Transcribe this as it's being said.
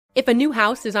If a new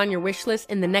house is on your wish list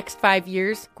in the next 5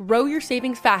 years, grow your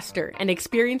savings faster and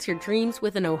experience your dreams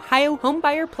with an Ohio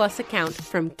Homebuyer Plus account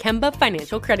from Kemba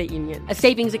Financial Credit Union. A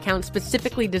savings account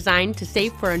specifically designed to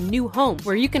save for a new home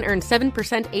where you can earn 7%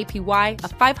 APY,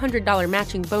 a $500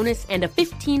 matching bonus, and a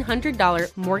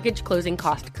 $1,500 mortgage closing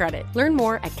cost credit. Learn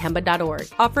more at Kemba.org.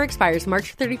 Offer expires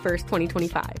March 31st,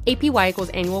 2025. APY equals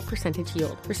annual percentage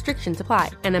yield. Restrictions apply.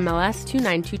 NMLS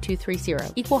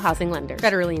 292230. Equal housing lender.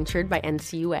 Federally insured by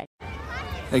NCUA.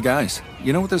 Hey guys,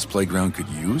 you know what this playground could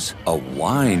use? A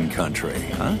wine country,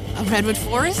 huh? A redwood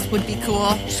forest would be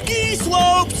cool. Ski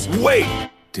slopes! Wait!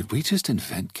 Did we just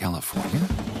invent California?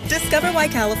 Discover why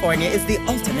California is the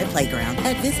ultimate playground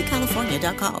at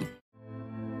visitcalifornia.com.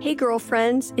 Hey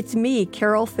girlfriends, it's me,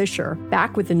 Carol Fisher,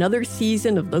 back with another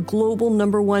season of the global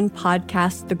 #1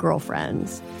 podcast, The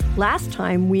Girlfriends. Last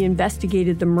time, we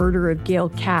investigated the murder of Gail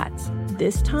Katz.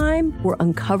 This time, we're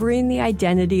uncovering the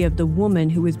identity of the woman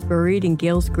who was buried in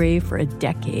Gail's grave for a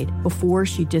decade before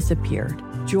she disappeared.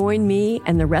 Join me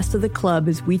and the rest of the club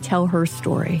as we tell her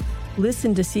story.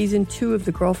 Listen to Season 2 of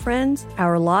The Girlfriends,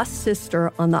 Our Lost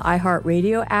Sister on the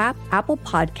iHeartRadio app, Apple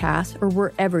Podcasts, or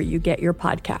wherever you get your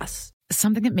podcasts.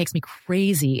 Something that makes me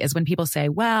crazy is when people say,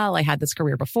 well, I had this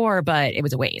career before, but it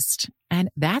was a waste. And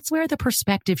that's where the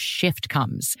perspective shift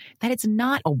comes, that it's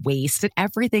not a waste, that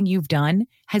everything you've done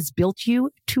has built you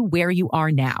to where you are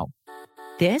now.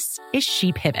 This is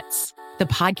She Pivots, the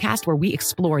podcast where we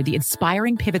explore the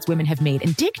inspiring pivots women have made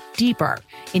and dig deeper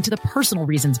into the personal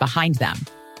reasons behind them.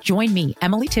 Join me,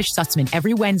 Emily Tish Sussman,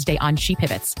 every Wednesday on She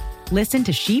Pivots. Listen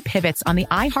to She Pivots on the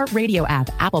iHeartRadio app,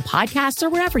 Apple Podcasts, or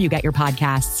wherever you get your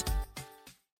podcasts.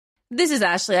 This is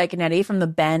Ashley Iconetti from the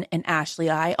Ben and Ashley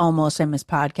I Almost Famous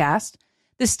podcast.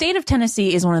 The state of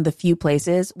Tennessee is one of the few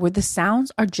places where the sounds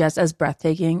are just as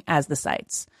breathtaking as the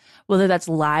sights. Whether that's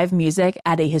live music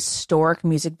at a historic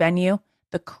music venue,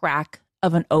 the crack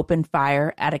of an open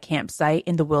fire at a campsite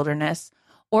in the wilderness,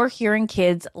 or hearing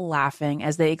kids laughing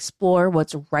as they explore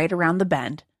what's right around the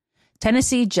bend,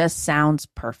 Tennessee just sounds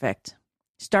perfect.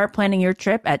 Start planning your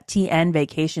trip at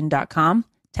tnvacation.com.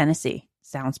 Tennessee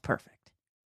sounds perfect.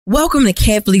 Welcome to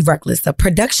Carefully Reckless, a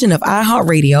production of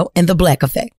iHeartRadio and The Black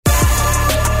Effect.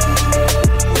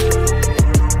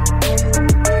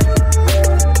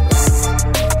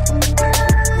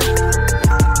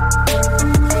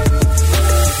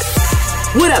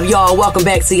 What up, y'all? Welcome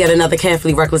back to yet another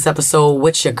Carefully Reckless episode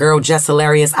with your girl, Jess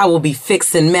Hilarious. I will be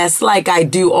fixing mess like I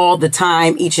do all the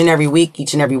time, each and every week,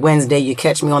 each and every Wednesday. You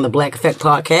catch me on the Black Effect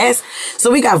podcast. So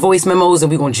we got voice memos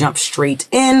and we're going to jump straight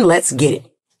in. Let's get it.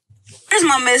 Here's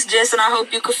my mess, Jess, and I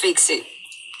hope you can fix it.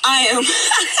 I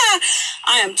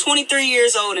am 23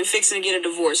 years old and fixing to get a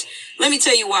divorce. Let me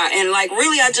tell you why. And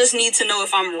really, I just need to know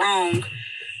if I'm wrong,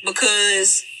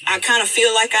 because I kind of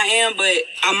feel like I am, but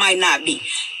I might not be,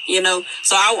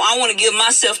 So I want to give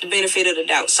myself the benefit of the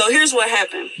doubt. So here's what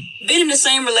happened. Been in the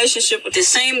same relationship with the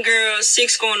same girl,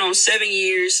 6 going on 7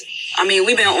 years. I mean,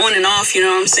 we've been on and off, you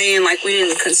know what I'm saying? We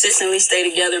didn't consistently stay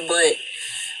together, but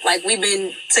we've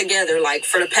been together,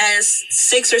 for the past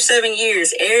 6 or 7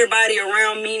 years. Everybody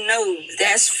around me knows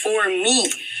that's for me,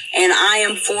 and I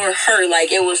am for her.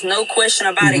 It was no question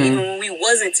about it, even when we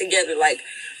wasn't together.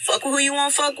 Fuck with who you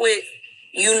want to fuck with.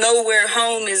 You know where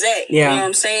home is at. Yeah. You know what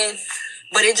I'm saying?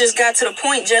 But it just got to the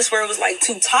point just where it was,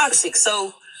 too toxic.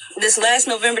 So this last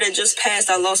November that just passed,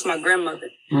 I lost my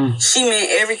grandmother. She meant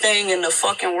everything in the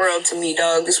fucking world to me,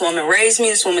 dog. This woman raised me.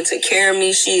 This woman took care of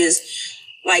me. She is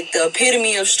the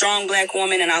epitome of strong black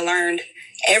woman, and I learned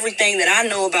everything that I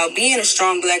know about being a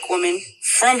strong black woman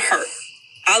from her.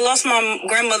 I lost my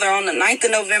grandmother on the 9th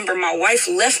of November. My wife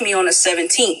left me on the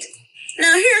 17th.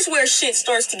 Now, here's where shit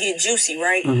starts to get juicy,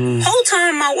 right? Whole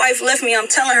time my wife left me, I'm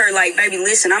telling her, baby,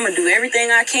 listen, I'm going to do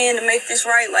everything I can to make this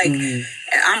right. I'm going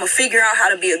to figure out how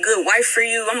to be a good wife for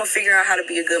you. I'm going to figure out how to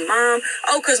be a good mom.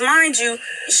 Oh, because mind you,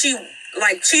 she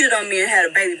cheated on me and had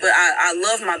a baby, but I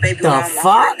love my baby with all my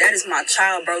heart. That is my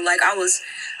child, bro. I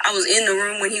was in the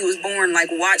room when he was born,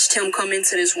 watched him come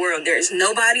into this world. There is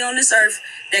nobody on this earth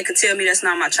that could tell me that's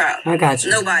not my child. I got you.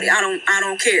 Nobody. I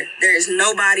don't care. There is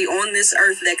nobody on this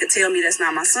earth that could tell me that's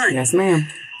not my son. Yes, ma'am.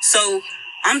 So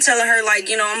I'm telling her,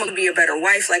 I'm going to be a better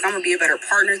wife. I'm going to be a better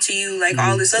partner to you,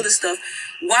 all this other stuff.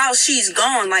 While she's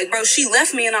gone, bro, she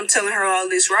left me and I'm telling her all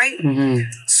this, right?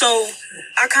 So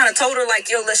I kind of told her,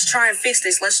 yo, let's try and fix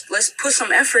this. Let's put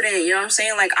some effort in, you know what I'm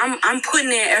saying? I'm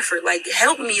putting in effort.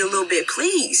 Help me a little bit,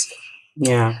 please.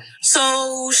 Yeah.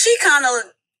 So she kind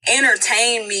of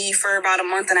entertained me for about a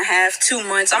month and a half, 2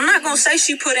 months. I'm not going to say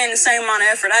she put in the same amount of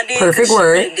effort I did. Perfect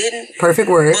word. She didn't. Perfect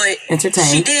word. But entertain.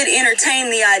 She did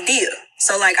entertain the idea.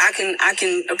 So like I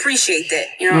can appreciate that.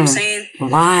 You know what I'm saying?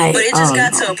 Right. But it just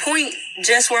got to a point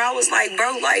just where I was like,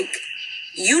 bro, like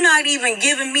you not even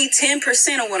giving me 10%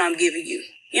 of what I'm giving you.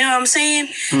 You know what I'm saying?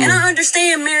 And I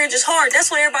understand marriage is hard.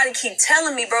 That's what everybody keep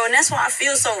telling me, bro. And that's why I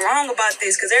feel so wrong about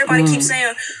this. Because everybody keeps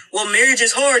saying, well, marriage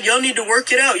is hard. Y'all need to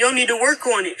work it out. Y'all need to work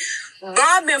on it. Bro,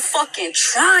 I've been fucking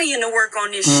trying to work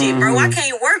on this shit, bro. I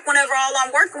can't work whenever all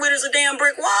I'm working with is a damn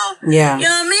brick wall. Yeah. You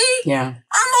know what I mean? Yeah.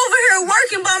 I'm over here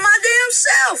working by my damn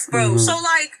self, bro. So,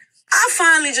 like, I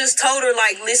finally just told her,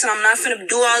 like, listen, I'm not finna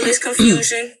do all this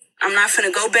confusion. I'm not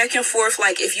finna go back and forth.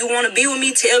 Like, if you want to be with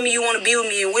me, tell me you want to be with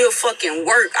me and we'll fucking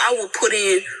work. I will put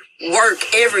in work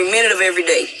every minute of every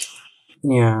day.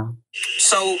 Yeah.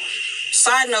 So,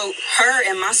 side note, her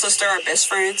and my sister are best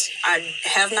friends. I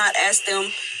have not asked them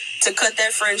to cut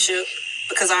that friendship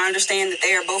because I understand that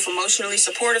they are both emotionally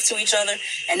supportive to each other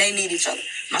and they need each other.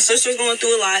 My sister's going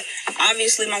through a lot.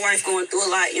 Obviously, my wife going through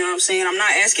a lot. You know what I'm saying? I'm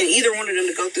not asking either one of them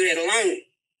to go through that alone.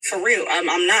 For real.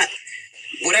 I'm not.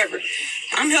 Whatever.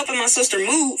 I'm helping my sister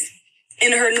move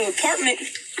into her new apartment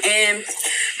and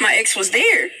my ex was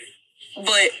there.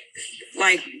 But,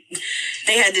 like,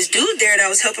 they had this dude there that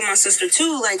was helping my sister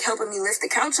too, like helping me lift the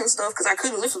couch and stuff because I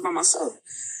couldn't lift it by myself.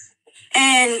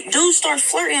 And dude started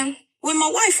flirting with my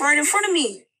wife right in front of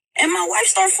me. And my wife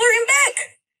started flirting back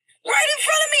right in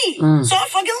front of me. So I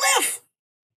fucking left.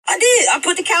 I did. I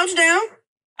put the couch down.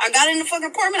 I got in the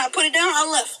fucking apartment. I put it down. I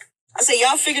left. I said,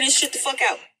 y'all figure this shit the fuck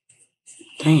out.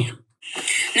 Damn.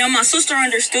 Now, my sister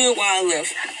understood why I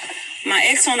left. My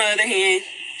ex, on the other hand,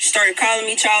 started calling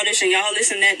me childish and y'all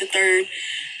this and that, the third,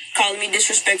 calling me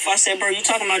disrespectful. I said, bro, you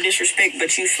talking about disrespect,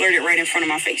 but you flirted right in front of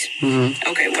my face.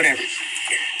 Okay, whatever.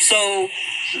 So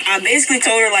I basically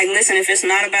told her, like, listen, if it's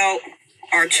not about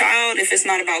our child, if it's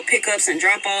not about pickups and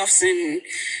drop-offs and,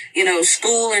 you know,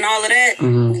 school and all of that,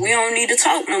 we don't need to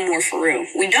talk no more for real.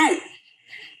 We don't.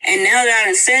 And now that I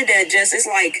done said that, Jess, it's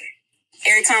like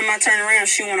every time I turn around,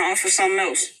 she want to offer something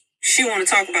else. She want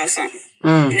to talk about something.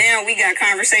 Now we got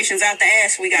conversations out the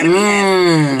ass we got to be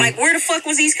having. Like, where the fuck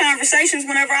was these conversations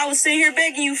whenever I was sitting here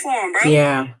begging you for them, bro?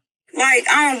 Yeah. Like,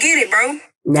 I don't get it, bro.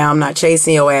 Now I'm not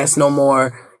chasing your ass no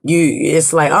more.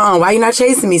 It's like, why you not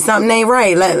chasing me? Something ain't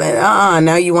right.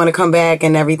 Now you want to come back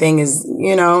and everything is,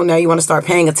 you know, now you want to start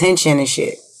paying attention and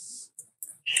shit.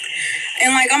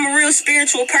 And, like, I'm a real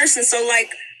spiritual person, so,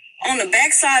 like, on the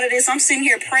backside of this, I'm sitting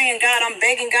here praying God. I'm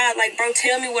begging God, like, bro,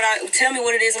 tell me what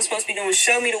it is I'm supposed to be doing.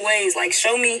 Show me the ways. Like,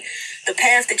 show me the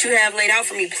path that you have laid out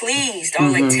for me. Please,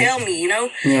 dog. Like, tell me, you know?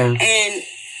 Yeah. And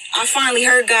I finally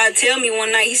heard God tell me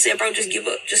one night. He said, bro, just give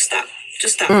up. Just stop.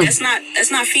 Just stop. That's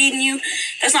not feeding you.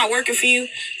 That's not working for you.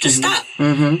 Just stop.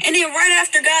 And then right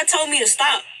after God told me to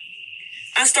stop,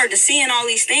 I started seeing all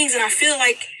these things, and I feel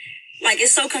like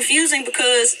it's so confusing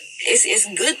because it's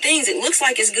good things. It looks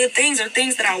like it's good things or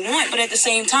things that I want, but at the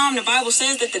same time, the Bible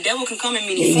says that the devil can come in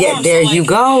many forms. Yeah, there you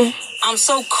go. I'm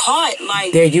so caught.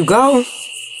 Like, there you go.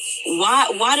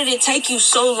 Why did it take you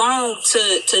so long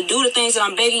to do the things that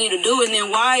I'm begging you to do? And then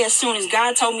why, as soon as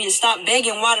God told me to stop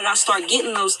begging, why did I start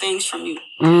getting those things from you?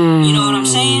 You know what I'm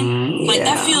saying? Like,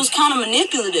 that feels kind of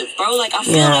manipulative, bro. Like, I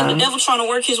feel like the devil trying to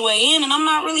work his way in, and I'm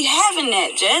not really having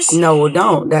that, Jess. No, well,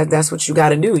 don't. That's what you got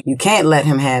to do. You can't let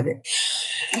him have it.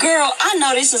 Girl, I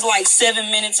know this is like 7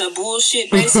 minutes of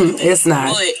bullshit, basically. It's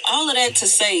not. But all of that to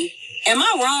say, am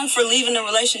I wrong for leaving the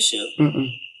relationship?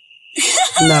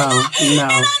 No.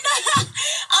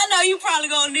 I know you probably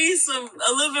gonna need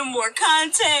a little bit more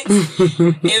context.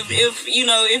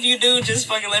 if you do, just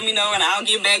fucking let me know and I'll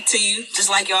get back to you. Just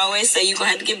like you always say, you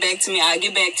gonna have to get back to me. I'll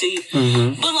get back to you.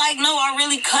 But like, no, I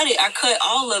really cut it. I cut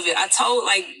all of it. I told,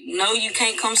 like, no, you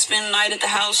can't come spend the night at the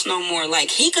house no more. Like,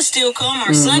 he could still come,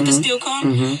 our son could still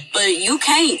come, but you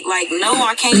can't. Like, no,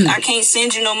 I can't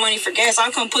send you no money for gas.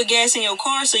 I'll come put gas in your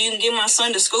car so you can get my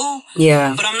son to school.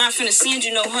 Yeah. But I'm not finna send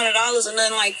you no $100 or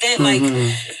nothing like that. Like,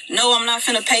 no, I'm not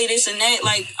finna pay this and that.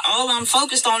 Like, all I'm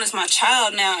focused on is my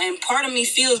child now, and part of me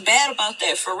feels bad about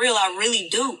that. For real, I really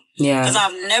do. Yeah. Because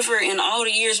I've never, in all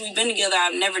the years we've been together,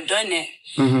 I've never done that.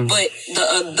 But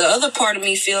the other part of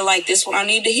me feel like this what I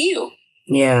need to heal.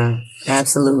 Yeah,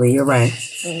 absolutely. You're right.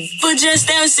 But just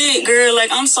that's it, girl. Like,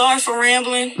 I'm sorry for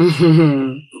rambling.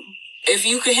 If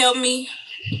you could help me,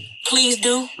 please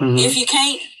do. If you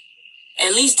can't,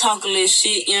 at least talk a little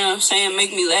shit, you know what I'm saying?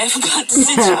 Make me laugh about the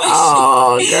situation.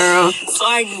 Oh, girl. So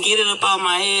I can get it up out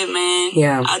my head, man.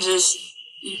 Yeah.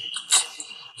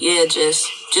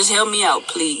 Just help me out,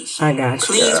 please. I got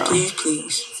you, girl.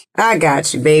 Please. I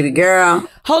got you, baby girl.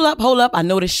 Hold up. I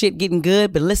know this shit getting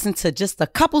good, but listen to just a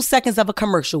couple seconds of a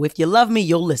commercial. If you love me,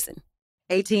 you'll listen.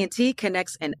 AT&T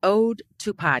connects an ode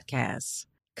to podcasts.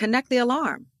 Connect the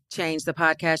alarm. change the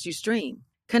podcast you stream.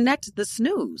 Connect the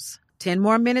snooze. 10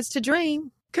 more minutes to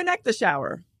dream. Connect the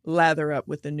shower. Lather up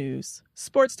with the news,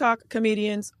 sports talk,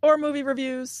 comedians, or movie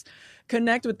reviews.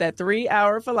 Connect with that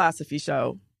 3-hour philosophy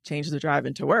show. Change the drive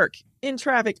into work in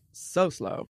traffic so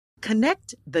slow.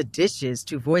 Connect the dishes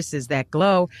to voices that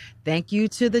glow. Thank you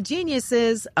to the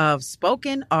geniuses of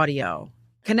spoken audio.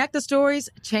 Connect the stories,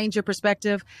 change your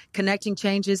perspective. Connecting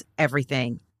changes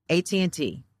everything.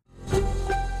 AT&T.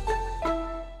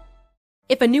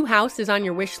 If a new house is on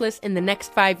your wish list in the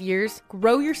next 5 years,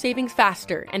 grow your savings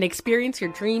faster and experience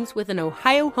your dreams with an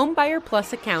Ohio Homebuyer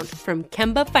Plus account from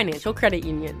Kemba Financial Credit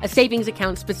Union. A savings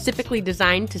account specifically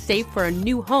designed to save for a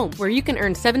new home where you can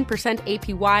earn 7%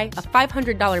 APY,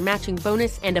 a $500 matching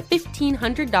bonus, and a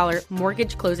 $1,500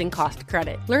 mortgage closing cost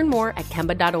credit. Learn more at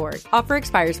Kemba.org. Offer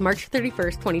expires March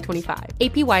 31st, 2025.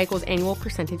 APY equals annual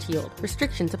percentage yield.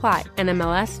 Restrictions apply.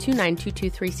 NMLS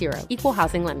 292230. Equal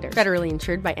housing lender. Federally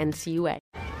insured by NCUA.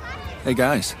 Hey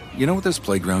guys, you know what this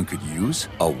playground could use?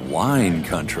 A wine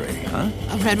country, huh?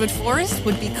 A redwood forest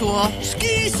would be cool.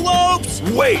 Ski slopes!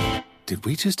 Wait! Did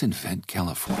we just invent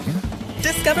California?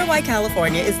 Discover why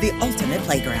California is the ultimate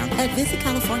playground at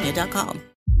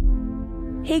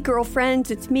visitcalifornia.com. Hey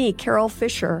girlfriends, it's me, Carol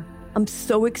Fisher. I'm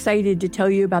so excited to tell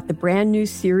you about the brand new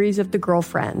series of The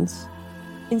Girlfriends.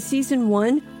 In season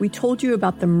 1, we told you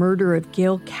about the murder of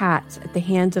Gail Katz at the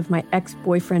hands of my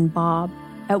ex-boyfriend Bob.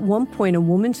 At one point, a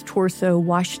woman's torso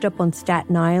washed up on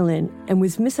Staten Island and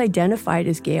was misidentified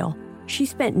as Gail. She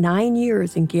spent 9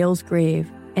 years in Gail's grave,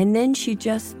 and then she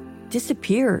just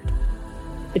disappeared.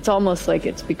 It's almost like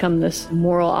it's become this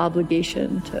moral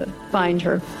obligation to find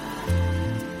her.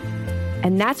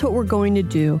 And that's what we're going to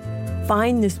do.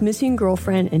 Find this missing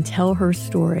girlfriend and tell her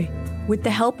story. With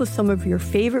the help of some of your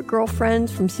favorite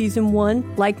girlfriends from season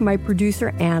 1, like my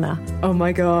producer, Anna. Oh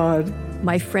my God.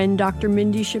 My friend, Dr.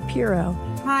 Mindy Shapiro.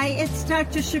 Hi, it's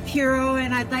Dr. Shapiro,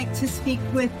 and I'd like to speak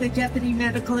with the Deputy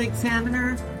Medical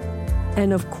Examiner.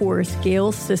 And of course,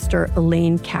 Gail's sister,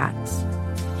 Elaine Katz.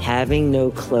 Having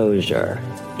no closure,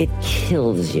 it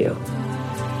kills you.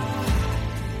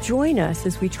 Join us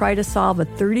as we try to solve a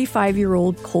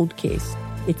 35-year-old cold case.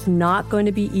 It's not going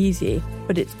to be easy,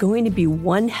 but it's going to be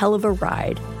one hell of a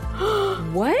ride.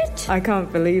 What? I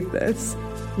can't believe this.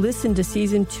 Listen to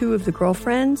season 2 of The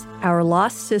Girlfriends, Our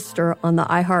Lost Sister on the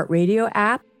iHeartRadio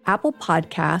app, Apple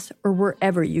Podcasts, or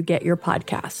wherever you get your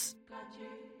podcasts.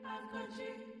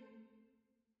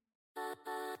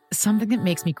 Something that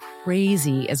makes me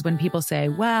crazy is when people say,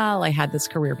 well, I had this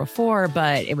career before,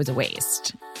 but it was a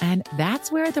waste. And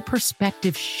that's where the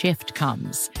perspective shift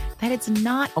comes, that it's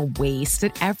not a waste,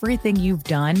 that everything you've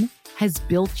done has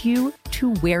built you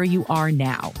to where you are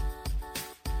now.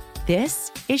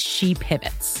 This is She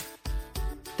Pivots,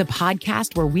 the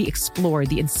podcast where we explore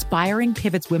the inspiring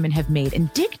pivots women have made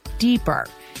and dig deeper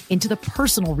into the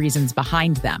personal reasons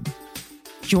behind them.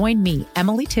 Join me,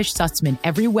 Emily Tish Sussman,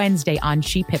 every Wednesday on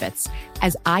She Pivots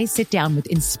as I sit down with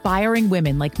inspiring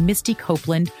women like Misty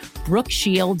Copeland, Brooke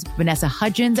Shields, Vanessa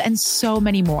Hudgens, and so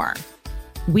many more.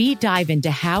 We dive into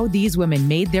how these women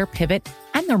made their pivot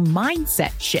and their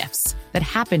mindset shifts that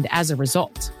happened as a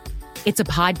result. It's a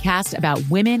podcast about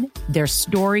women, their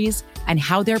stories, and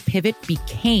how their pivot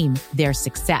became their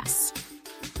success.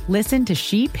 Listen to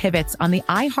She Pivots on the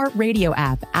iHeartRadio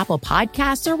app, Apple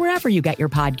Podcasts, or wherever you get your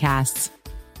podcasts.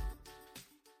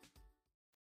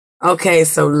 Okay,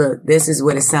 so look, this is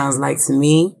what it sounds like to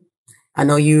me. I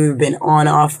know you've been on,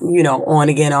 off, on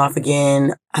again, off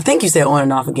again. I think you said on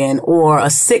and off again, or a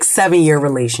 6-7 year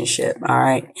relationship. All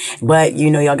right. But, you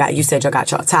said y'all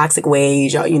got y'all toxic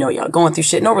ways. Y'all going through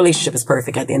shit. No relationship is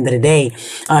perfect at the end of the day.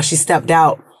 She stepped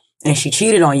out and she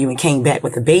cheated on you and came back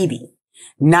with a baby.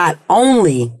 Not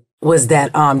only was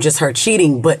that, just her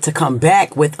cheating, but to come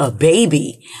back with a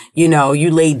baby,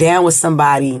 you laid down with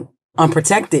somebody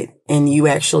unprotected and you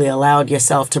actually allowed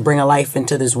yourself to bring a life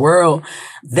into this world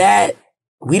that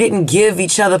we didn't give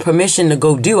each other permission to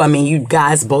go do. I mean, you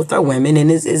guys both are women,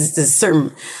 and it's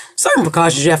certain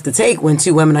precautions you have to take when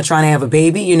two women are trying to have a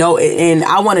baby, and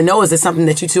I want to know, is it something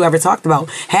that you two ever talked about,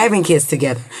 having kids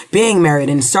together, being married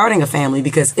and starting a family?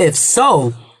 Because if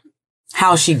so,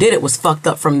 how she did it was fucked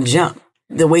up from the jump.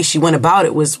 The way she went about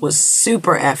it was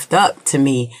super effed up to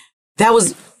me. That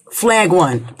was flag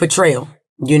 1, betrayal.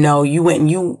 You went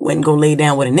and go lay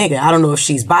down with a nigga. I don't know if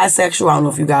she's bisexual. I don't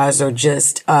know if you guys are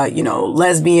just,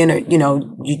 lesbian or,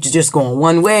 you just going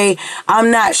one way. I'm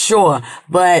not sure,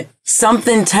 but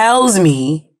something tells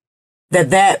me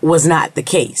that was not the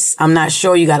case. I'm not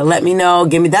sure. You got to let me know.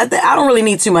 Give me that. I don't really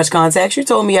need too much context. You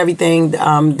told me everything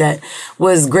that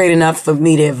was great enough for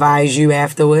me to advise you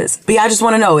afterwards. But yeah, I just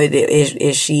want to know,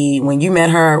 is she, when you met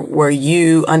her, were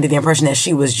you under the impression that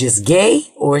she was just gay,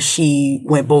 or she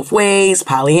went both ways,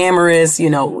 polyamorous,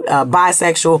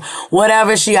 bisexual,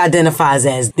 whatever she identifies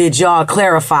as? Did y'all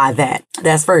clarify that?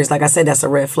 That's first. Like I said, that's a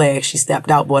red flag. She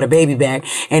stepped out, bought a baby back,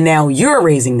 and now you're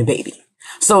raising the baby.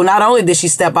 So not only did she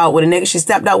step out with a nigga, she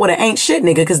stepped out with an ain't shit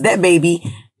nigga, because that baby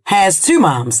has 2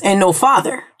 moms and no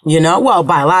father, well,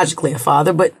 biologically a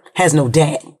father, but has no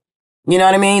dad. You know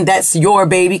what I mean? That's your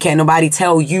baby. Can't nobody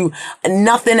tell you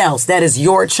nothing else. That is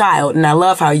your child. And I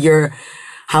love how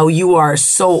you are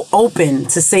so open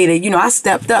to say that, I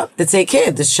stepped up to take care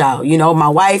of this child. My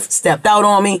wife stepped out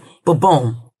on me, but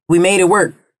boom, we made it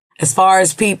work. As far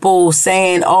as people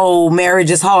saying, oh, marriage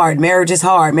is hard,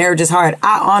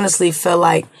 I honestly feel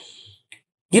like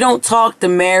you don't talk to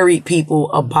married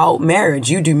people about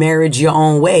marriage. You do marriage your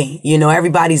own way.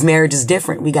 Everybody's marriage is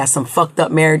different. We got some fucked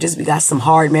up marriages. We got some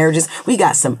hard marriages. We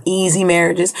got some easy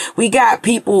marriages. We got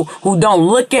people who don't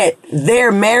look at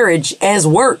their marriage as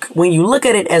work. When you look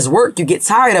at it as work, you get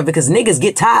tired of it, because niggas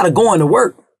get tired of going to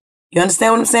work. You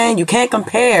understand what I'm saying? You can't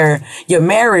compare your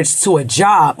marriage to a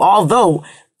job, although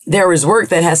there is work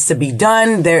that has to be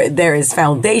done. There is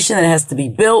foundation that has to be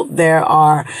built. There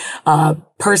are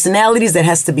personalities that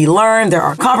has to be learned. There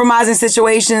are compromising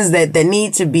situations that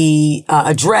need to be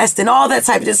addressed, and all that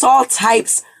type. It's all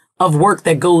types of work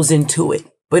that goes into it.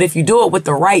 But if you do it with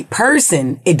the right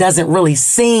person, it doesn't really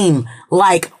seem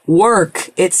like work.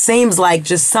 It seems like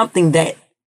just something that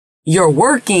you're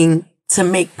working to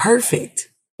make perfect.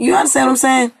 You understand what I'm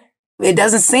saying? It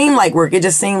doesn't seem like work. It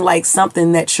just seems like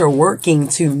something that you're working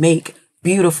to make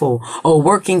beautiful, or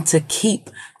working to keep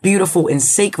beautiful and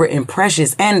sacred and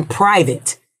precious and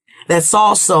private. That's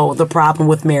also the problem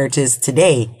with marriages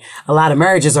today. A lot of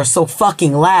marriages are so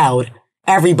fucking loud,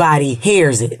 everybody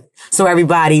hears it. So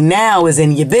everybody now is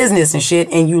in your business and shit,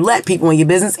 and you let people in your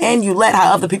business, and you let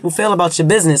how other people feel about your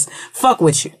business fuck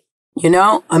with you.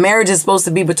 A marriage is supposed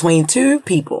to be between 2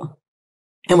 people.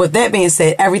 And with that being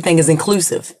said, everything is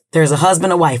inclusive. There's a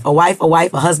husband, a wife,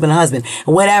 a husband, a husband.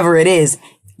 Whatever it is,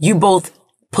 you both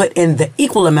put in the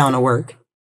equal amount of work.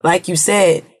 Like you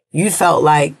said, you felt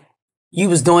like you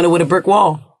was doing it with a brick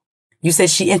wall. You said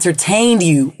she entertained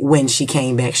you when she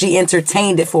came back. She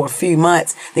entertained it for a few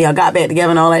months. They all got back together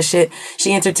and all that shit.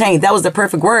 She entertained. That was the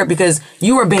perfect word, because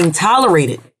you were being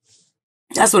tolerated.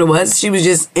 That's what it was. She was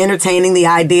just entertaining the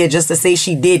idea just to say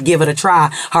she did give it a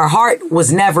try. Her heart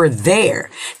was never there.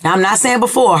 Now, I'm not saying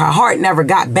before, her heart never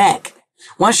got back.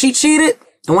 Once she cheated,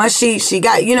 and once she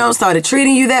got, started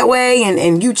treating you that way,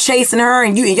 and you chasing her,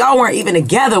 and y'all weren't even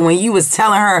together when you was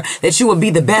telling her that you would be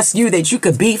the best you that you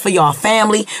could be for your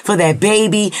family, for that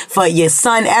baby, for your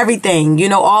son, everything,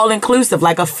 all inclusive,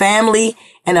 like a family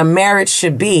and a marriage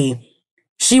should be.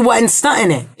 She wasn't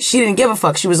stunting it. She didn't give a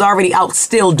fuck. She was already out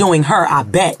still doing her, I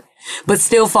bet. But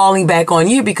still falling back on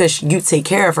you because you take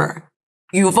care of her.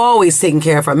 You've always taken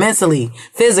care of her mentally,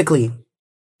 physically,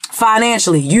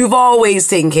 financially. You've always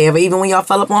taken care of her, even when y'all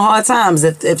fell up on hard times,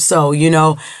 if so,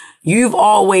 You've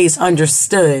always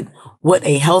understood what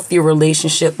a healthy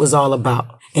relationship was all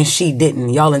about. And she didn't.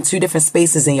 Y'all in 2 different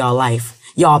spaces in y'all life.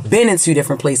 Y'all been in 2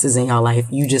 different places in y'all life.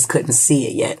 You just couldn't see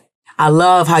it yet. I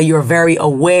love how you're very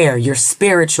aware. You're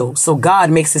spiritual. So God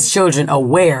makes his children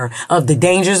aware of the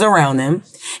dangers around them.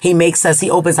 He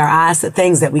opens our eyes to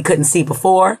things that we couldn't see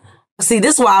before. See,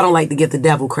 this is why I don't like to give the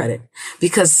devil credit,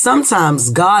 because sometimes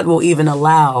God will even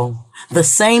allow the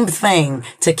same thing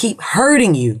to keep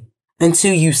hurting you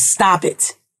until you stop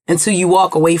it, until you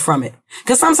walk away from it.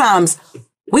 Because sometimes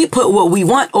we put what we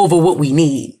want over what we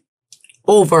need,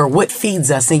 over what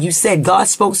feeds us. And you said God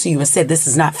spoke to you and said, this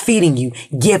is not feeding you.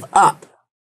 Give up.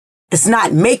 It's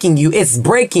not making you. It's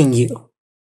breaking you.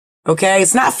 Okay.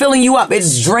 It's not filling you up.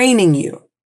 It's draining you.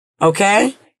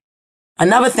 Okay.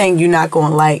 Another thing you're not going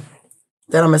to like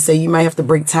that I'm going to say, you might have to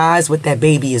break ties with that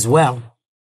baby as well,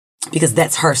 because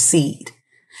that's her seed.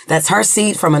 That's her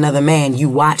seed from another man. You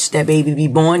watched that baby be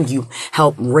born. You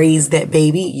helped raise that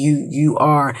baby. You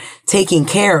are taking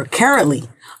care currently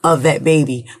of that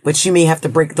baby, but you may have to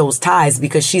break those ties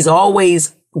because she's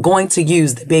always going to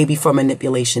use the baby for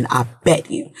manipulation. I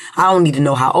bet you. I don't need to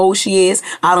know how old she is.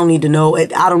 I don't need to know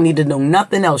it. I don't need to know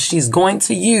nothing else. She's going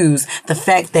to use the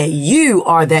fact that you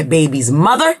are that baby's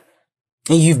mother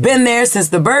and you've been there since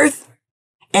the birth,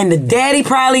 and the daddy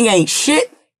probably ain't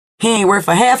shit. He ain't worth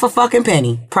a half a fucking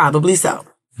penny. Probably so.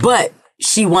 But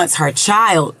she wants her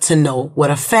child to know what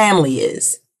a family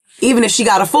is. Even if she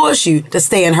got to force you to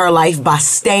stay in her life by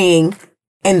staying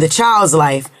in the child's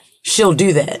life, she'll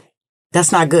do that.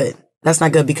 That's not good. That's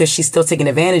not good because she's still taking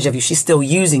advantage of you. She's still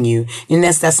using you. And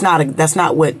that's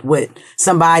not what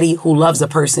somebody who loves a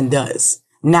person does.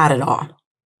 Not at all.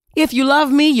 If you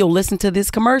love me, you'll listen to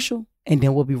this commercial and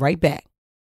then we'll be right back.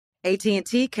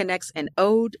 AT&T connects an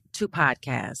ode to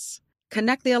podcasts.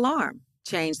 Connect the alarm.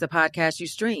 Change the podcast you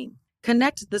stream.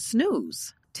 Connect the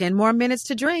snooze. 10 more minutes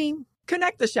to dream.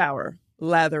 Connect the shower.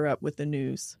 Lather up with the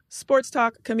news, sports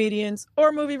talk, comedians,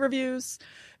 or movie reviews.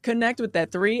 Connect with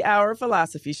that 3-hour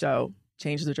philosophy show.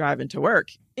 Change the drive into work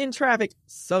in traffic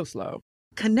so slow.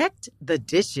 Connect the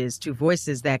dishes to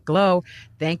voices that glow.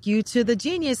 Thank you to the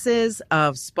geniuses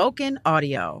of spoken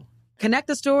audio. Connect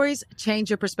the stories, change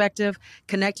your perspective.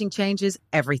 Connecting changes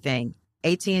everything.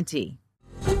 AT&T.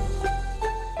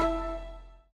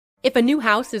 If a new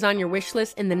house is on your wish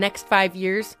list in the next 5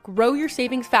 years, grow your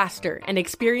savings faster and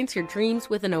experience your dreams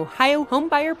with an Ohio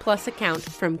Homebuyer Plus account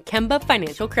from Kemba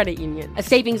Financial Credit Union. A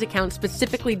savings account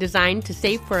specifically designed to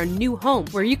save for a new home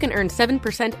where you can earn 7%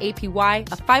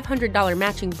 APY, a $500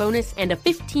 matching bonus, and a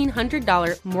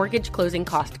 $1,500 mortgage closing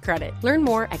cost credit. Learn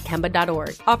more at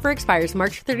Kemba.org. Offer expires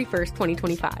March 31st,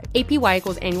 2025. APY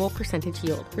equals annual percentage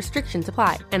yield. Restrictions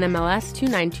apply. NMLS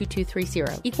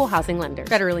 292230. Equal housing lender.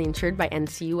 Federally insured by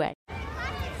NCUA.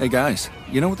 Hey guys,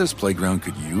 you know what this playground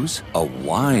could use? A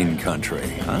wine country,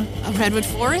 huh? A redwood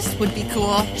forest would be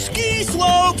cool. Ski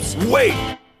slopes!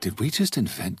 Wait! Did we just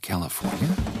invent California?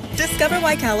 Discover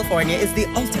why California is the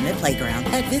ultimate playground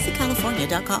at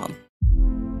visitcalifornia.com.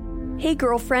 Hey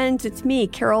girlfriends, it's me,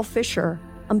 Carol Fisher.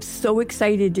 I'm so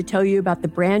excited to tell you about the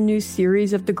brand new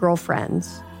series of The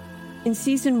Girlfriends. In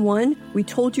season 1, we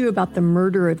told you about the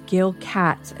murder of Gail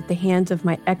Katz at the hands of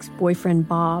my ex-boyfriend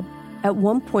Bob. At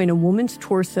one point, a woman's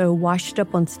torso washed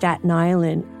up on Staten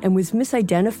Island and was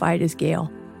misidentified as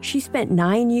Gail. She spent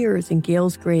 9 years in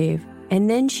Gail's grave, and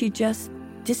then she just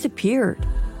disappeared.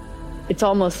 It's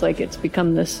almost like it's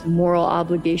become this moral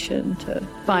obligation to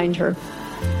find her.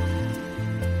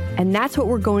 And that's what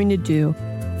we're going to do.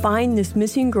 Find this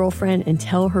missing girlfriend and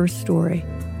tell her story.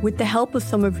 With the help of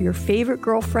some of your favorite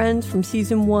girlfriends from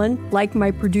season 1, like my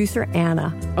producer,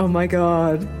 Anna. Oh my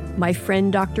God. My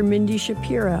friend, Dr. Mindy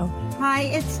Shapiro. Hi,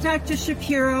 it's Dr.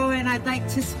 Shapiro, and I'd like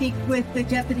to speak with the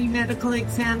deputy medical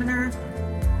examiner.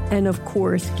 And of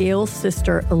course, Gail's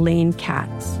sister, Elaine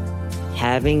Katz.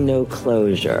 Having no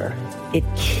closure, it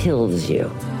kills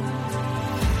you.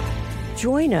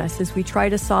 Join us as we try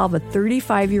to solve a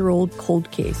 35-year-old cold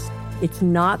case. It's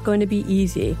not going to be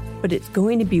easy, but it's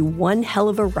going to be one hell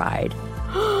of a ride.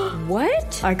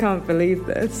 What? I can't believe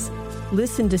this.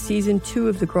 Listen to season 2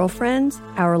 of The Girlfriends,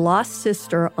 Our Lost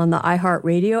Sister on the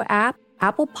iHeartRadio app,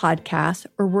 Apple Podcasts,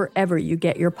 or wherever you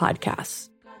get your podcasts.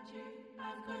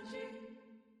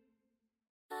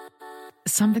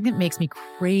 Something that makes me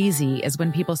crazy is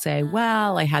when people say,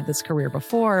 well, I had this career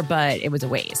before, but it was a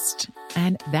waste.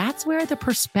 And that's where the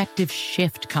perspective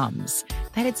shift comes,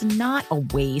 that it's not a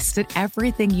waste, that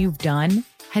everything you've done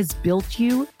has built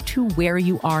you to where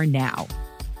you are now.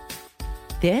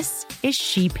 This is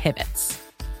She Pivots,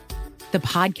 the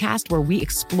podcast where we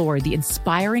explore the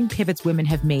inspiring pivots women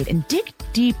have made and dig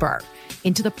deeper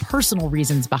into the personal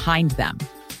reasons behind them.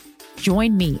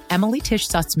 Join me, Emily Tish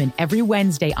Sussman, every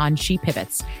Wednesday on She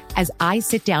Pivots as I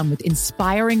sit down with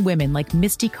inspiring women like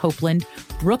Misty Copeland,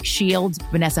 Brooke Shields,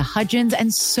 Vanessa Hudgens,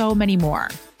 and so many more.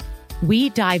 We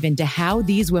dive into how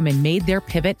these women made their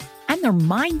pivot and their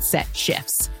mindset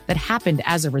shifts that happened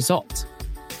as a result.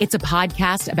 It's a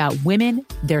podcast about women,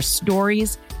 their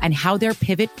stories, and how their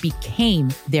pivot became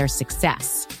their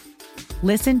success.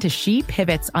 Listen to She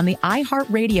Pivots on the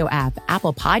iHeartRadio app,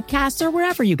 Apple Podcasts, or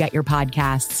wherever you get your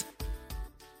podcasts.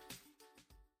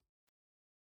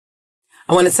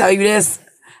 I want to tell you this.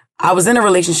 I was in a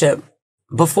relationship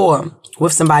before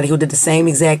with somebody who did the same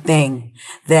exact thing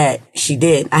that she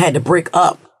did. I had to break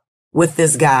up with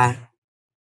this guy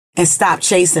and stop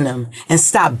chasing him and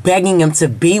stop begging him to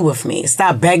be with me.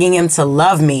 Stop begging him to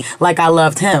love me like I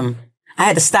loved him. I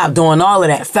had to stop doing all of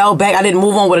that. Fell back. I didn't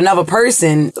move on with another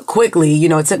person quickly. You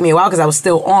know, it took me a while because I was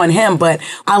still on him, but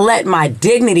I let my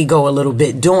dignity go a little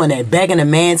bit doing that, begging a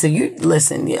man to, you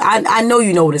listen, I know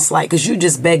you know what it's like because you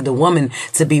just begged a woman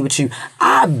to be with you.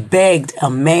 I begged a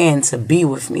man to be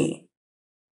with me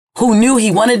who knew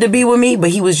he wanted to be with me, but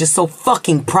he was just so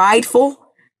fucking prideful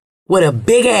with a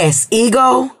big ass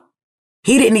ego.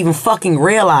 He didn't even fucking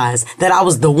realize that I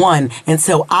was the one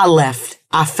until I left.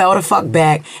 I fell the fuck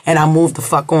back and I moved the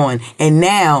fuck on. And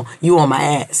now you on my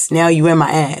ass. Now you in my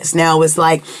ass. Now it's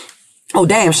like, oh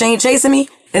damn, she ain't chasing me.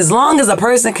 As long as a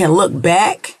person can look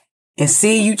back and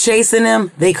see you chasing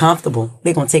them, they comfortable.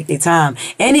 They gonna take their time.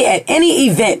 At any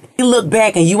event, you look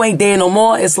back and you ain't there no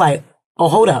more. It's like, Oh,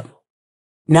 hold up.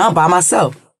 Now I'm by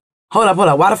myself. Hold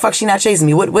up. Why the fuck she not chasing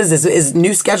me? What is this? Is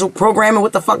new scheduled programming?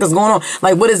 What the fuck is going on?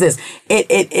 Like, what is this?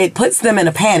 It puts them in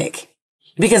a panic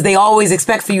because they always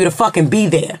expect for you to fucking be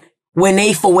there when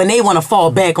they want to fall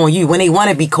back on you, when they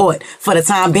want to be caught for the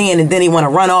time being, and then they want to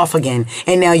run off again.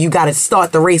 And now you got to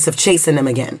start the race of chasing them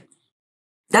again.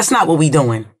 That's not what we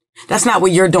doing. That's not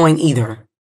what you're doing either.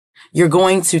 You're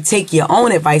going to take your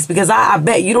own advice because I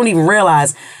bet you don't even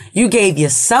realize you gave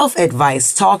yourself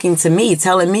advice talking to me,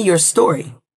 telling me your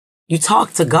story. You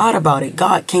talked to God about it.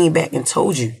 God came back and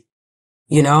told you,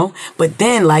 you know, but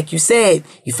then, like you said,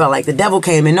 you felt like the devil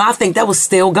came in. No, I think that was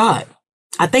still God.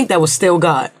 I think that was still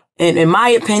God. And in my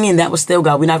opinion, that was still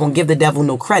God. We're not going to give the devil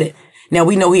no credit. Now,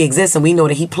 we know he exists and we know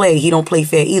that he don't play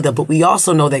fair either. But we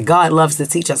also know that God loves to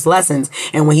teach us lessons.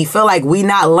 And when he feel like we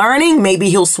not learning, maybe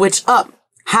he'll switch up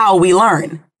how we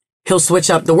learn. He'll switch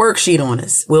up the worksheet on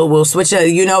us. We'll switch up,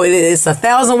 you know, it's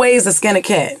 1,000 ways to skin a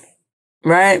cat,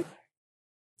 right?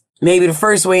 Maybe the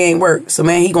first way ain't work. So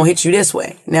man, he gonna hit you this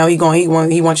way. Now he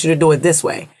wants you to do it this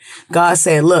way. God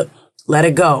said, look, let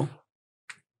it go.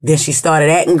 Then she started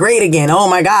acting great again. Oh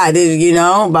my God, you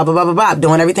know, blah, blah, blah, blah, blah,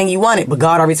 doing everything you wanted. But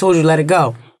God already told you, let it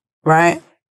go, right?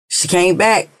 She came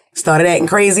back, started acting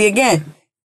crazy again.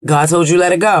 God told you,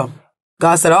 let it go.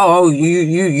 God said, oh,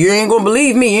 you ain't gonna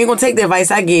believe me. You ain't gonna take the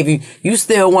advice I gave you. You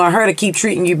still want her to keep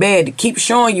treating you bad, to keep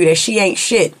showing you that she ain't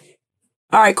shit.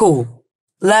 All right, cool.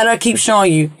 Let her keep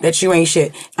showing you that you ain't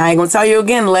shit. I ain't gonna tell you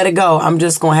again, let it go. I'm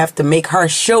just gonna have to make her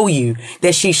show you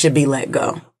that she should be let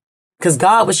go. Because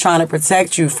God was trying to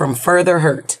protect you from further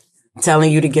hurt,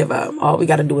 telling you to give up. All we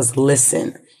gotta do is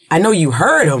listen. I know you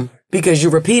heard him because you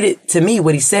repeated to me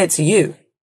what he said to you,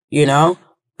 you know,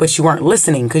 but you weren't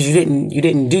listening because you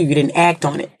didn't act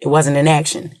on it. It wasn't an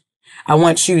action. I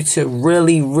want you to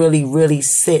really, really, really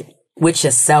sit with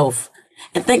yourself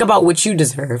and think about what you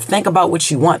deserve. Think about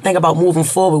what you want. Think about moving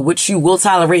forward, what you will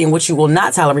tolerate and what you will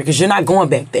not tolerate, because you're not going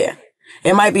back there.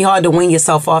 It might be hard to wean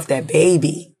yourself off that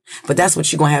baby, but that's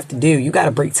what you're going to have to do. You got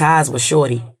to break ties with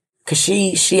shorty. Because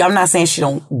she, I'm not saying she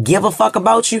don't give a fuck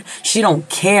about you. She don't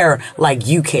care like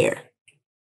you care.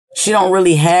 She don't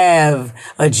really have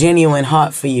a genuine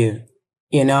heart for you.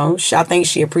 You know, I think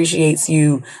she appreciates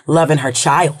you loving her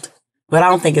child, but I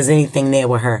don't think there's anything there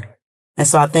with her. And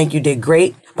so I think you did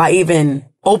great by even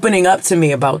opening up to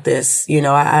me about this. You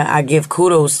know, I give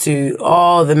kudos to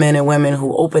all the men and women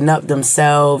who open up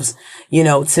themselves, you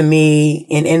know, to me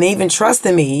and even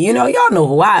trusting me. You know, y'all know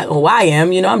who I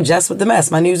am. You know, I'm Jess with the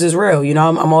Mess. My news is real. You know,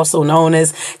 I'm also known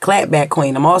as Clapback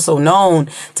Queen. I'm also known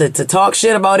to talk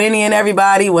shit about any and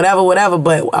everybody, whatever.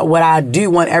 But what I do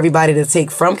want everybody to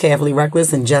take from Carefully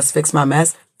Reckless and Just Fix My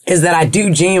Mess is that I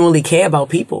do genuinely care about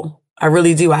people. I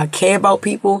really do. I care about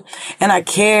people and I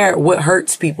care what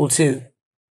hurts people too.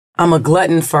 I'm a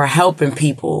glutton for helping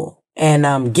people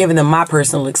and giving them my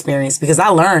personal experience because I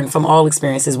learn from all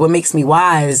experiences. What makes me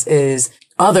wise is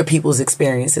other people's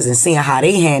experiences and seeing how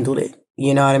they handled it.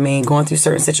 You know what I mean? Going through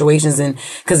certain situations. And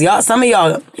because some of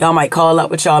y'all might call up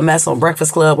with y'all mess on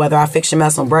Breakfast Club, whether I fixed your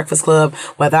mess on Breakfast Club,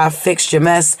 whether I fixed your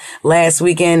mess last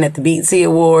weekend at the BET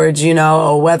Awards, you know,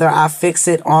 or whether I fix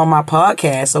it on my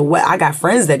podcast. Or what, I got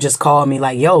friends that just call me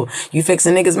like, yo, you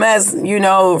fixing niggas mess, you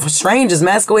know, for strangers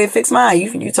mess, go ahead and fix mine.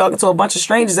 You talking to a bunch of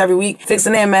strangers every week,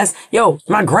 fixing their mess. Yo,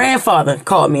 my grandfather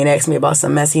called me and asked me about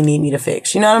some mess he need me to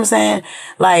fix. You know what I'm saying?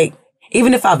 Like,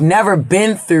 even if I've never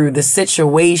been through the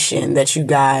situation that you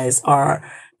guys are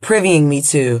privying me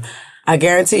to, I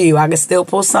guarantee you I can still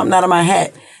pull something out of my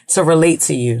hat to relate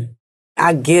to you.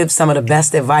 I give some of the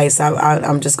best advice.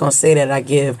 I'm just going to say that I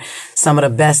give some of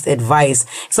the best advice.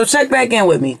 So check back in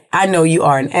with me. I know you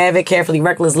are an avid, Carefully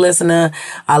Reckless listener.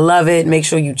 I love it. Make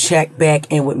sure you check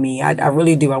back in with me. I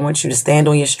really do. I want you to stand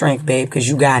on your strength, babe, because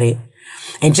you got it.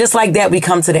 And just like that, we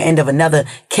come to the end of another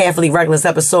Carefully Reckless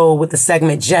episode with the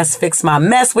segment Just Fix My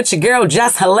Mess with your girl,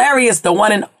 Jess Hilarious, the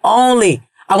one and only.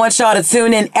 I want y'all to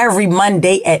tune in every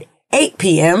Monday at 8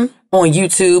 p.m. on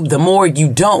YouTube. The More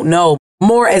You Don't Know.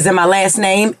 More as in my last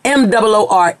name,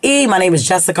 M-O-O-R-E. My name is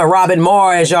Jessica Robin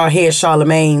Moore, as y'all hear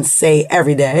Charlamagne say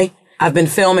every day. I've been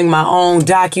filming my own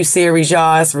docuseries,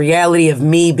 y'all. It's reality of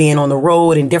me being on the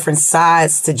road and different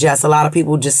sides to Jess. A lot of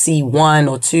people just see 1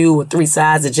 or 2 or 3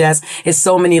 sides of Jess. It's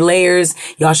so many layers.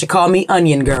 Y'all should call me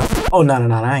Onion Girl. Oh, no.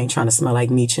 I ain't trying to smell like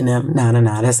Meech and them. No.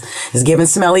 It's giving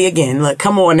smelly again. Look,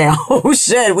 come on now. Oh,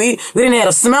 shit. We didn't have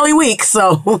a smelly week,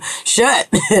 so shut.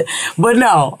 But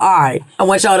no, all right. I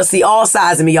want y'all to see all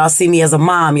sides of me. Y'all see me as a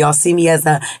mom. Y'all see me as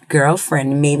a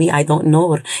girlfriend. Maybe I don't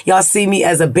know. Y'all see me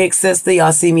as a big sister.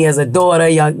 Y'all see me as a daughter.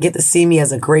 Y'all get to see me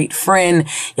as a great friend.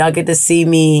 Y'all get to see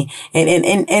me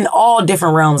in all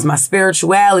different realms, my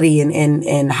spirituality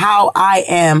and how I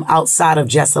am outside of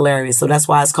Jess Hilarious. So that's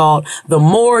why it's called The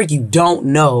More You Don't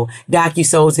Know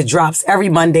Docusodes. It drops every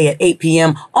Monday at 8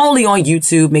 p.m. only on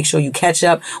YouTube. Make sure you catch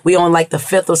up. We on like the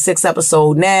 5th or 6th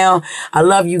episode now. I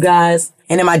love you guys.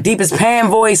 And in my deepest Pam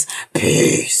voice,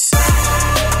 peace.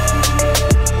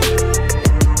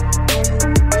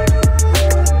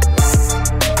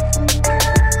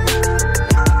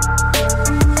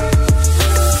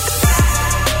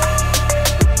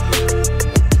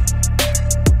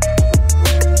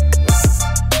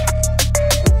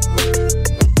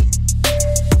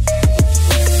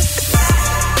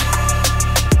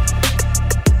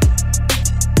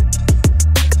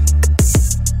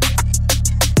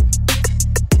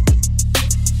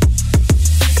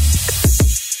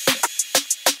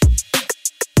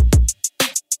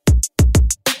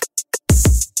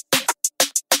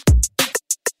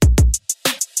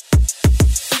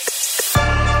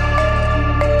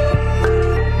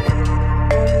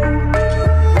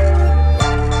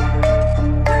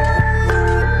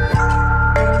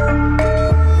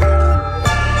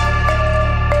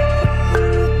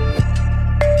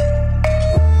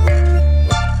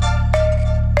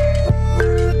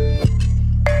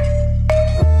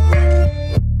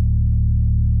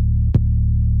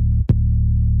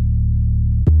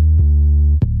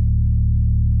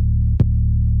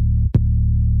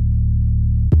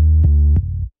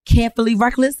 Carefully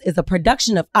Reckless is a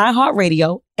production of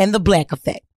iHeartRadio and The Black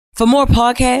Effect. For more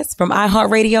podcasts from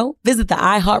iHeartRadio, visit the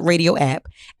iHeartRadio app,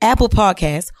 Apple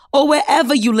Podcasts, or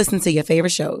wherever you listen to your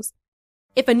favorite shows.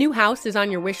 If a new house is on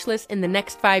your wish list in the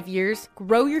next 5 years,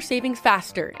 grow your savings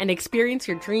faster and experience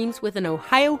your dreams with an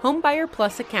Ohio Homebuyer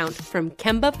Plus account from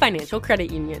Kemba Financial Credit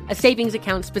Union. A savings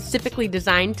account specifically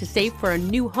designed to save for a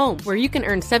new home where you can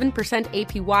earn 7%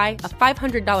 APY,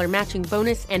 a $500 matching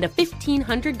bonus, and a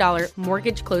 $1,500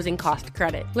 mortgage closing cost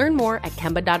credit. Learn more at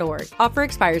Kemba.org. Offer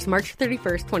expires March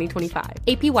 31st, 2025.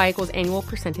 APY equals annual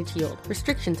percentage yield.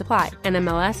 Restrictions apply.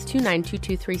 NMLS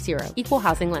 292230. Equal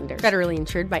housing lender. Federally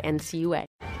insured by NCUA.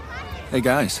 Hey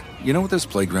guys, you know what this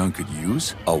playground could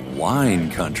use? A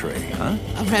wine country, huh?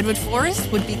 A redwood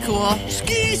forest would be cool.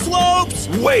 Ski slopes!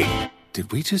 Wait! Did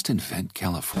we just invent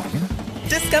California?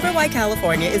 Discover why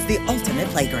California is the ultimate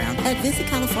playground at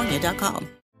visitcalifornia.com.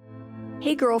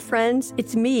 Hey girlfriends,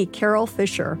 it's me, Carol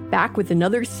Fisher, back with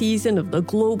another season of the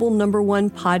global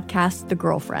 #1 podcast, The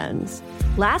Girlfriends.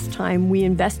 Last time, we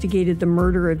investigated the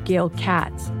murder of Gail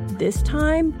Katz. This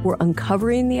time, we're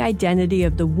uncovering the identity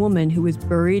of the woman who was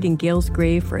buried in Gail's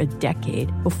grave for a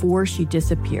decade before she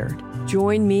disappeared.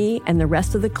 Join me and the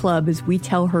rest of the club as we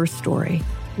tell her story.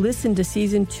 Listen to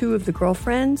Season 2 of The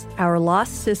Girlfriends, Our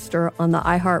Lost Sister on the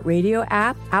iHeartRadio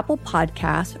app, Apple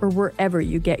Podcasts, or wherever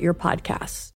you get your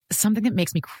podcasts. Something that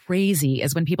makes me crazy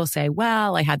is when people say,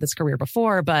 well, I had this career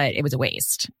before, but it was a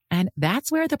waste. And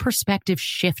that's where the perspective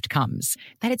shift comes,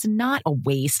 that it's not a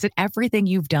waste, that everything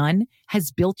you've done has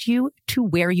built you to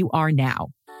where you are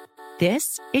now.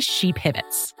 This is She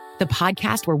Pivots, the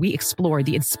podcast where we explore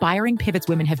the inspiring pivots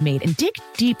women have made and dig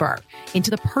deeper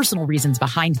into the personal reasons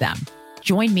behind them.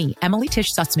 Join me, Emily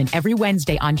Tish Sussman, every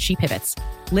Wednesday on She Pivots.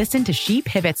 Listen to She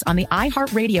Pivots on the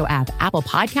iHeartRadio app, Apple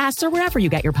Podcasts, or wherever you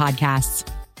get your podcasts.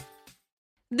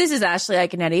 This is Ashley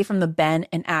Iaconetti from the Ben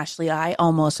and Ashley I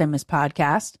Almost Famous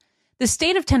podcast. The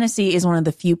state of Tennessee is one of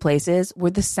the few places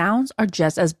where the sounds are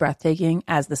just as breathtaking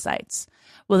as the sights.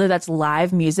 Whether that's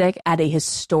live music at a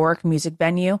historic music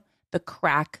venue, the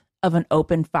crack of an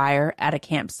open fire at a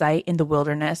campsite in the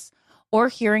wilderness, or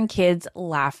hearing kids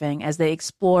laughing as they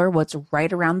explore what's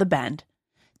right around the bend,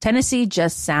 Tennessee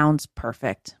just sounds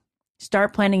perfect.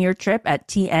 Start planning your trip at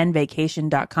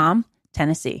tnvacation.com.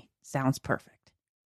 Tennessee sounds perfect.